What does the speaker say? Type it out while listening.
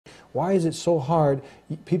Why is it so hard?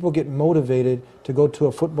 People get motivated to go to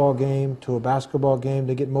a football game, to a basketball game.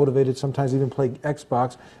 They get motivated, sometimes even play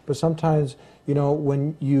Xbox. But sometimes, you know,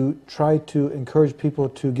 when you try to encourage people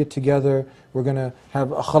to get together, we're going to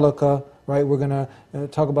have a khalaqah, right? We're going to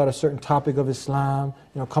talk about a certain topic of Islam.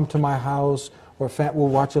 You know, come to my house, or we'll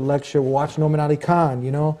watch a lecture. We'll watch Nouman Ali Khan,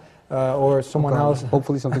 you know, or someone else.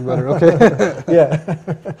 Hopefully something better, okay? Yeah.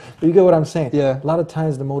 But you get what I'm saying? Yeah. A lot of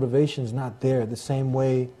times the motivation's not there the same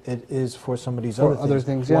way it is for some of these other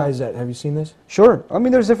things. Yeah. Why is that? Have you seen this? Sure. I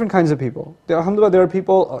mean, there's different kinds of people. Alhamdulillah, there are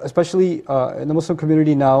people, especially in the Muslim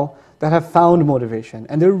community now, that have found motivation.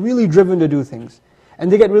 And they're really driven to do things.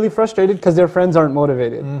 And they get really frustrated because their friends aren't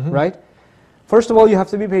motivated, right? First of all, you have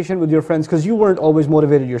to be patient with your friends because you weren't always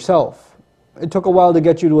motivated yourself. It took a while to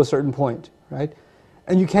get you to a certain point, right?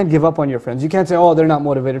 And you can't give up on your friends. You can't say, oh, they're not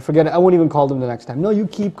motivated, forget it, I won't even call them the next time. No, you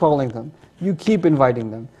keep calling them. You keep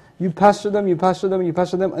inviting them. You pester them, you pester them, you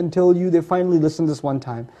pester them until they finally listen this one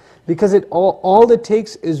time. Because all it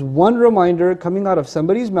takes is one reminder coming out of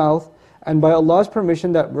somebody's mouth, and by Allah's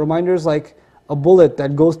permission, that reminder is like a bullet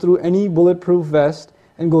that goes through any bulletproof vest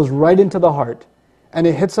and goes right into the heart. And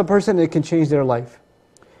it hits a person and it can change their life.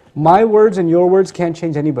 My words and your words can't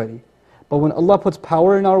change anybody. But when Allah puts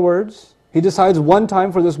power in our words, He decides one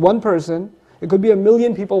time for this one person. It could be 1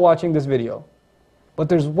 million people watching this video. But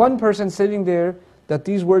there's one person sitting there that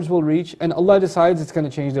these words will reach, and Allah decides it's going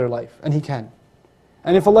to change their life. And He can.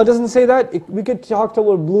 And if Allah doesn't say that, we could talk till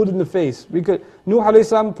we're blue in the face. Nuh alayhi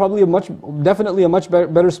salam probably definitely a much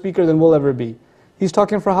better speaker than we'll ever be. He's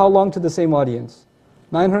talking for how long to the same audience?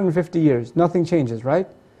 950 years. Nothing changes, right?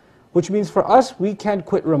 Which means for us, we can't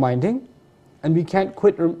quit reminding. And we can't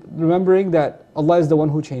quit remembering that Allah is the one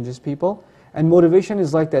who changes people. And motivation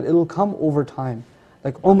is like that. It'll come over time.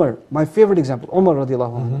 Like Umar, my favorite example, Umar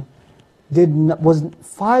radiallahu anhu, was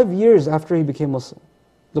 5 years after he became Muslim.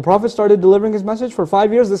 The Prophet started delivering his message. For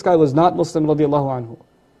 5 years, this guy was not Muslim radiallahu anhu.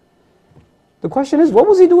 The question is, what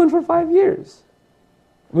was he doing for 5 years?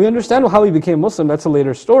 We understand how he became Muslim, that's a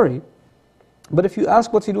later story. But if you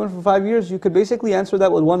ask what's he doing for 5 years, you could basically answer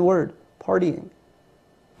that with one word: partying.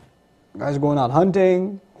 Guys going out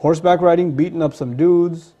hunting, horseback riding, beating up some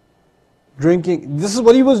dudes, drinking. This is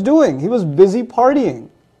what he was doing. He was busy partying.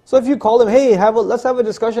 So if you call him, hey, let's have a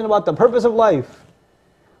discussion about the purpose of life,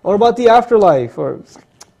 or about the afterlife, or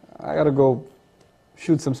I gotta go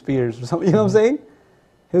shoot some spears or something, you know what I'm saying?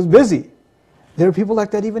 He was busy. There are people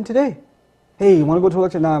like that even today. Hey, you want to go to a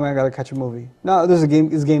lecture? Nah, man, I gotta catch a movie. No, there's a game.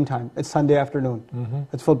 It's game time. It's Sunday afternoon.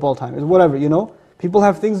 It's football time. It's whatever, you know. People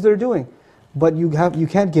have things they're doing. But you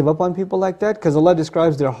can't give up on people like that, because Allah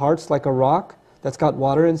describes their hearts like a rock that's got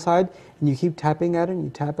water inside, and you keep tapping at it, and you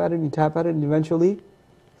tap at it, and you tap at it, and eventually,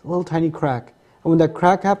 a little tiny crack. And when that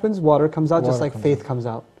crack happens, water comes out, just like faith comes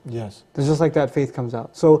out. Yes. It's just like that, faith comes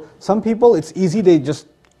out. So some people, it's easy, they just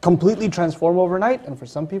completely transform overnight, and for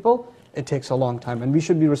some people, it takes a long time. And we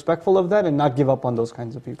should be respectful of that and not give up on those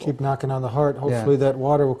kinds of people. Keep knocking on the heart. Hopefully that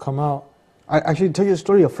water will come out. I actually tell you a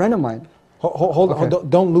story, a friend of mine. Hold on,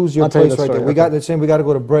 don't lose your place right there. We got to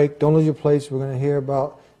go to break. Don't lose your place. We're going to hear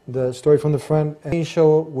about the story from the friend.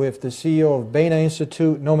 Show with the CEO of Baina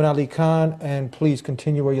Institute, Nouman Ali Khan, and please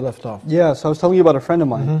continue where you left off. Yeah, so I was telling you about a friend of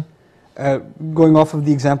mine, going off of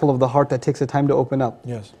the example of the heart that takes the time to open up.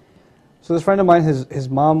 Yes. So this friend of mine, his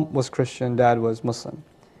mom was Christian, dad was Muslim,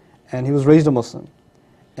 and he was raised a Muslim.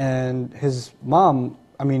 And his mom,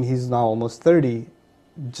 I mean, he's now almost 30,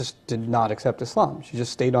 just did not accept Islam. She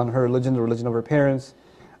just stayed on her religion, the religion of her parents,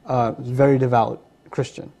 very devout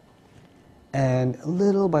Christian. And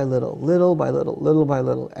little by little,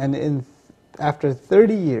 and after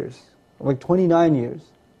 30 years, like 29 years,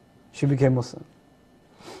 she became Muslim.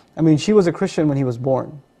 I mean, she was a Christian when he was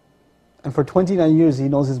born. And for 29 years, he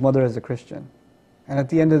knows his mother as a Christian. And at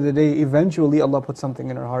the end of the day, eventually Allah put something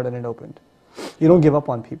in her heart and it opened. You don't give up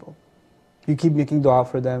on people. You keep making dua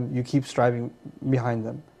for them, you keep striving behind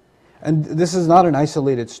them. And this is not an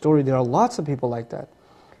isolated story, there are lots of people like that.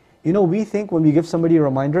 You know, we think when we give somebody a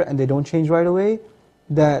reminder and they don't change right away,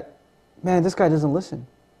 that, man, this guy doesn't listen.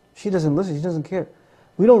 She doesn't listen, she doesn't care.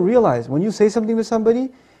 We don't realize, when you say something to somebody,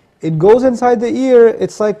 it goes inside the ear,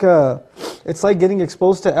 it's like getting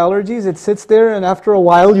exposed to allergies, it sits there and after a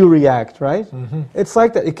while you react, right? It's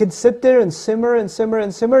like that, it can sit there and simmer and simmer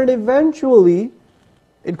and simmer, and eventually,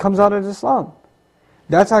 it comes out as Islam.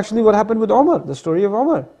 That's actually what happened with Umar, the story of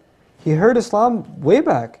Umar. He heard Islam way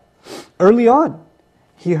back, early on.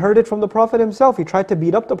 He heard it from the Prophet himself. He tried to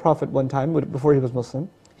beat up the Prophet one time before he was Muslim.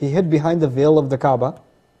 He hid behind the veil of the Kaaba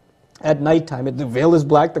at night time. The veil is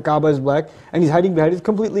black, the Kaaba is black, and he's hiding behind it. It's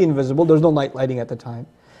completely invisible. There's no night lighting at the time.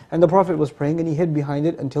 And the Prophet was praying and he hid behind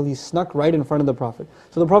it until he snuck right in front of the Prophet.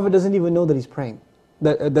 So the Prophet doesn't even know that he's praying.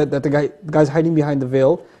 That the guy's hiding behind the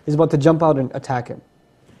veil is about to jump out and attack him.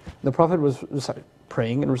 The Prophet was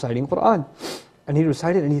praying and reciting Qur'an. And he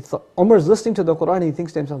recited and he thought, Umar's listening to the Qur'an and he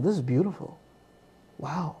thinks to himself, this is beautiful.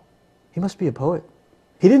 Wow, he must be a poet.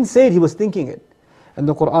 He didn't say it, he was thinking it. And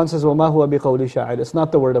the Qur'an says, وَمَا هُوَ بِقَوْلِ شَاعِرٍ. It's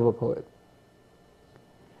not the word of a poet.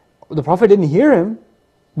 The Prophet didn't hear him,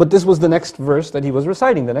 but this was the next verse that he was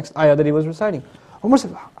reciting, the next ayah that he was reciting. Umar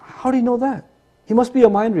said, how do you know that? He must be a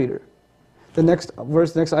mind reader. The next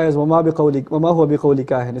verse, the next ayah is, وَمَا هُوَ بِقَوْلِ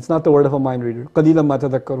كَاهِنٍ. It's not the word of a mind reader. قَلِيلًا مَا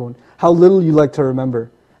تَذَكَّرُونَ. How little you like to remember.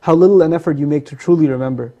 How little an effort you make to truly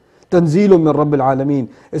remember. تَنْزِيلٌ مِّن رَبِّ الْعَالَمِينَ.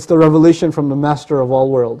 It's the revelation from the Master of all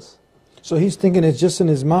worlds. So he's thinking it's just in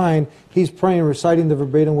his mind, he's praying, reciting the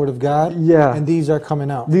verbatim word of God, Yeah. and these are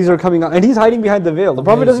coming out. These are coming out. And he's hiding behind the veil. The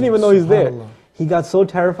Prophet doesn't even know he's there. SubhanAllah. He got so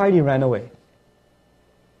terrified, he ran away.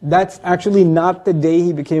 That's actually not the day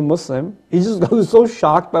he became Muslim. He just was so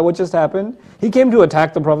shocked by what just happened. He came to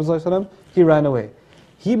attack the Prophet ﷺ, he ran away.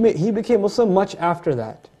 He became Muslim much after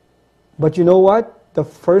that. But you know what? The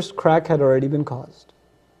first crack had already been caused.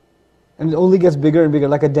 And it only gets bigger and bigger.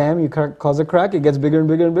 Like a dam, you cause a crack, it gets bigger and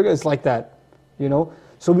bigger and bigger. It's like that, you know.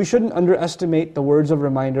 So we shouldn't underestimate the words of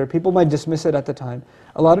reminder. People might dismiss it at the time.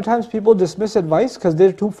 A lot of times people dismiss advice because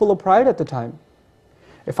they're too full of pride at the time.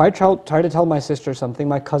 If I try to tell my sister something,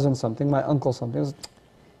 my cousin something, my uncle something,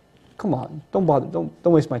 come on, don't bother, don't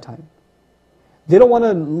waste my time. They don't want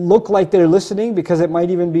to look like they're listening because it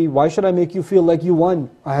might even be, why should I make you feel like you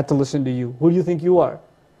won? I had to listen to you. Who do you think you are?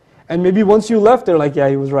 And maybe once you left, they're like, yeah,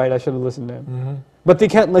 he was right, I should have listened to him. Mm-hmm. But they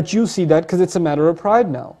can't let you see that because it's a matter of pride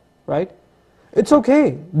now, right? It's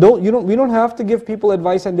okay. We don't have to give people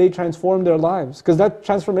advice and they transform their lives, because that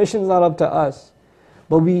transformation is not up to us.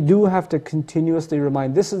 But we do have to continuously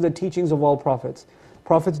remind. This is the teachings of all prophets.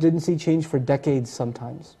 Prophets didn't see change for decades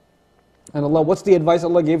sometimes. And Allah, what's the advice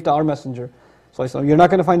Allah gave to our messenger? So you're not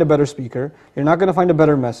going to find a better speaker, you're not going to find a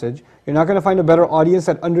better message, you're not going to find a better audience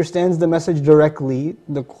that understands the message directly,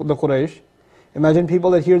 the Quraysh. Imagine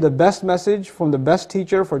people that hear the best message from the best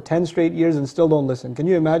teacher for 10 straight years and still don't listen. Can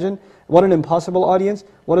you imagine? What an impossible audience.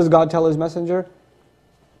 What does God tell His messenger?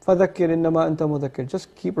 فَذَكِّرْ إِنَّمَا أَنْتَ مُذَكِّرْ.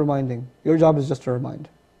 Just keep reminding. Your job is just to remind.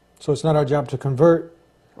 So it's not our job to convert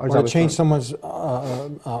Our or job to is change to- someone's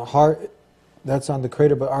heart. That's on the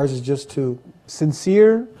Creator, but ours is just to...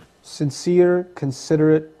 Sincere,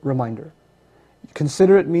 considerate reminder.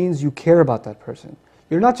 Considerate means you care about that person.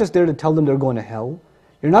 You're not just there to tell them they're going to hell.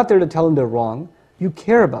 You're not there to tell them they're wrong. You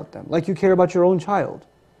care about them, like you care about your own child.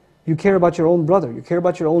 You care about your own brother. You care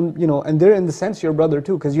about your own, and they're in the sense your brother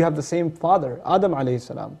too, because you have the same father, Adam alayhi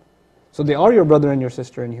salam. So they are your brother and your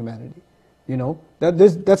sister in humanity.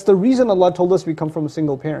 That's the reason Allah told us we come from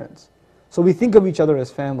single parents. So we think of each other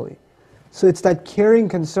as family. So it's that caring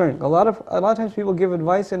concern. A lot of times people give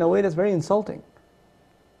advice in a way that's very insulting.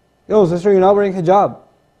 Yo, sister, you're not wearing hijab.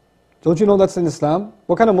 Don't you know that's in Islam?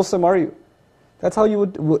 What kind of Muslim are you? That's how you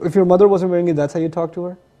would, if your mother wasn't wearing it, that's how you talk to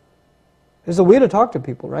her? There's a way to talk to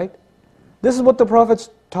people, right? This is what the Prophets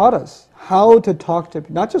taught us. How to talk to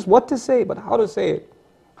people. Not just what to say, but how to say it.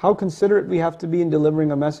 How considerate we have to be in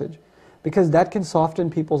delivering a message. Because that can soften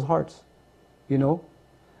people's hearts. Laynul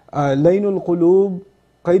qulub,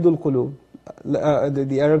 qaydul qulub.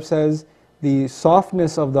 The Arab says, the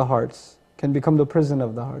softness of the hearts can become the prison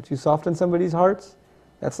of the hearts. You soften somebody's hearts,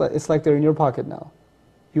 it's like they're in your pocket now.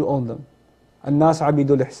 You own them. An-nas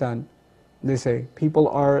abidul ihsan. They say, people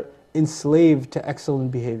are enslaved to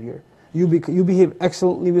excellent behavior. You behave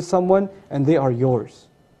excellently with someone and they are yours.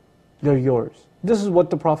 They're yours. This is what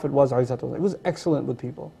the Prophet was, ﷺ. He was excellent with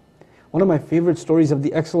people. One of my favorite stories of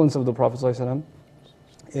the excellence of the Prophet ﷺ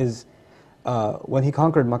is when he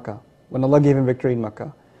conquered Makkah, when Allah gave him victory in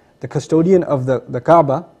Makkah. The custodian of the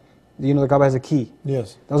Kaaba, the Kaaba has a key.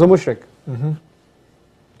 Yes. That was a mushrik. Mm-hmm.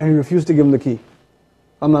 And he refused to give him the key.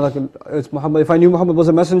 I'm not like, it's Muhammad. If I knew Muhammad was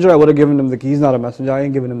a messenger, I would have given him the key. He's not a messenger, I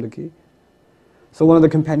ain't giving him the key. So one of the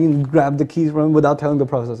companions grabbed the keys from him without telling the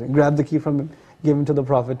Prophet something. Grabbed the key from him, gave him to the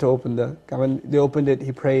Prophet to open the Kaaba. When they opened it,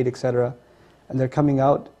 he prayed, etc. And they're coming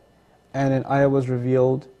out, and an ayah was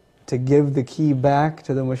revealed to give the key back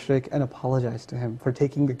to the mushrik and apologize to him for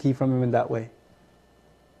taking the key from him in that way.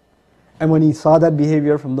 And when he saw that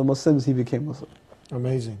behavior from the Muslims, he became Muslim.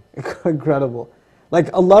 Amazing. Incredible.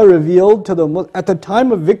 Like Allah revealed to at the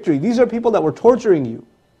time of victory, these are people that were torturing you.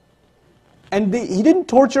 And He didn't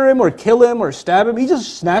torture him or kill him or stab him, He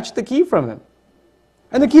just snatched the key from him.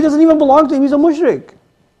 And the key doesn't even belong to him, he's a mushrik.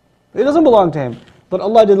 It doesn't belong to him. But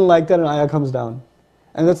Allah didn't like that, and ayah comes down.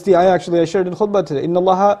 And that's the ayah actually I shared in khutbah today. إِنَّ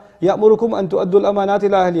اللَّهَ يَأْمُرُكُمْ أَن تُؤَدُّوا الْأَمَانَاتِ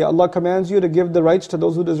إِلَىٰ أَهْلِهَا. Allah commands you to give the rights to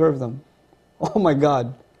those who deserve them. Oh my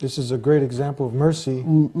God. This is a great example of mercy.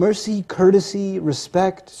 Mercy, courtesy,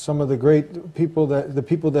 respect. Some of the great people that the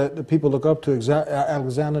people look up to,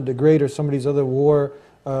 Alexander the Great or some of these other war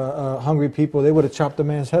hungry people, they would have chopped the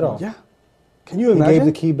man's head off. Yeah. Can you imagine? He gave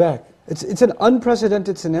the key back. It's an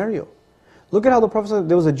unprecedented scenario. Look at how the Prophet said,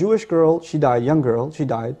 there was a Jewish girl, she died, young girl, she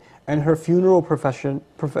died, and her funeral procession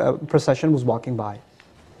was walking by.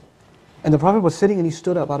 And the Prophet was sitting and he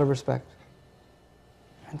stood up out of respect.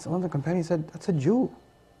 And some of the companions said, that's a Jew.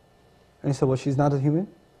 And he said, well, she's not a human?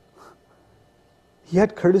 He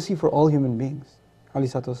had courtesy for all human beings.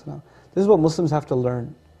 This is what Muslims have to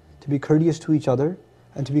learn. To be courteous to each other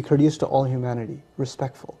and to be courteous to all humanity.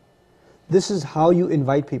 Respectful. This is how you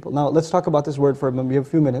invite people. Now, let's talk about this word for we have a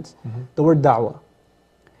few minutes. The word da'wah.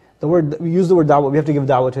 We use the word da'wah. We have to give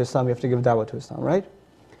da'wah to Islam. We have to give da'wah to Islam, right?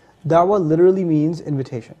 Da'wah literally means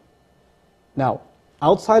invitation. Now,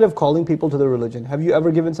 outside of calling people to the religion, have you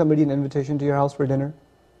ever given somebody an invitation to your house for dinner?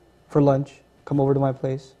 For lunch? Come over to my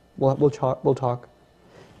place. We'll talk.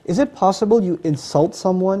 Is it possible you insult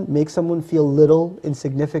someone, make someone feel little,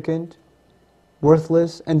 insignificant,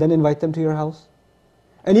 worthless, and then invite them to your house?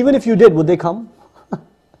 And even if you did, would they come?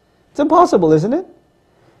 It's impossible, isn't it?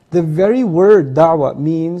 The very word da'wah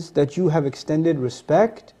means that you have extended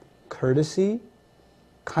respect, courtesy,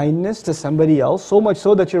 kindness to somebody else, so much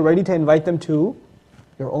so that you're ready to invite them to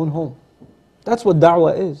your own home. That's what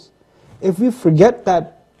da'wah is. If we forget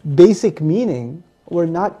that basic meaning, we're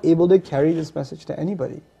not able to carry this message to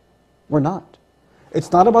anybody. We're not.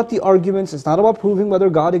 It's not about the arguments, it's not about proving whether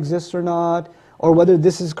God exists or not, or whether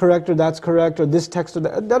this is correct or that's correct, or this text or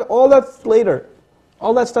that. All that's later.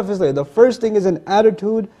 All that stuff is later. The first thing is an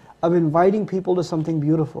attitude of inviting people to something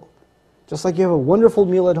beautiful. Just like you have a wonderful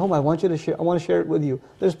meal at home, I want to share it with you.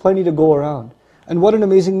 There's plenty to go around. And what an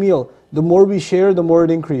amazing meal. The more we share, the more it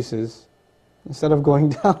increases. Instead of going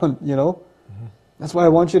down, you know. That's why I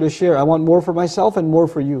want you to share. I want more for myself and more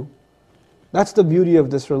for you. That's the beauty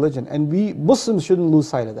of this religion. And we Muslims shouldn't lose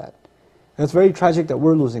sight of that. And it's very tragic that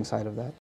we're losing sight of that.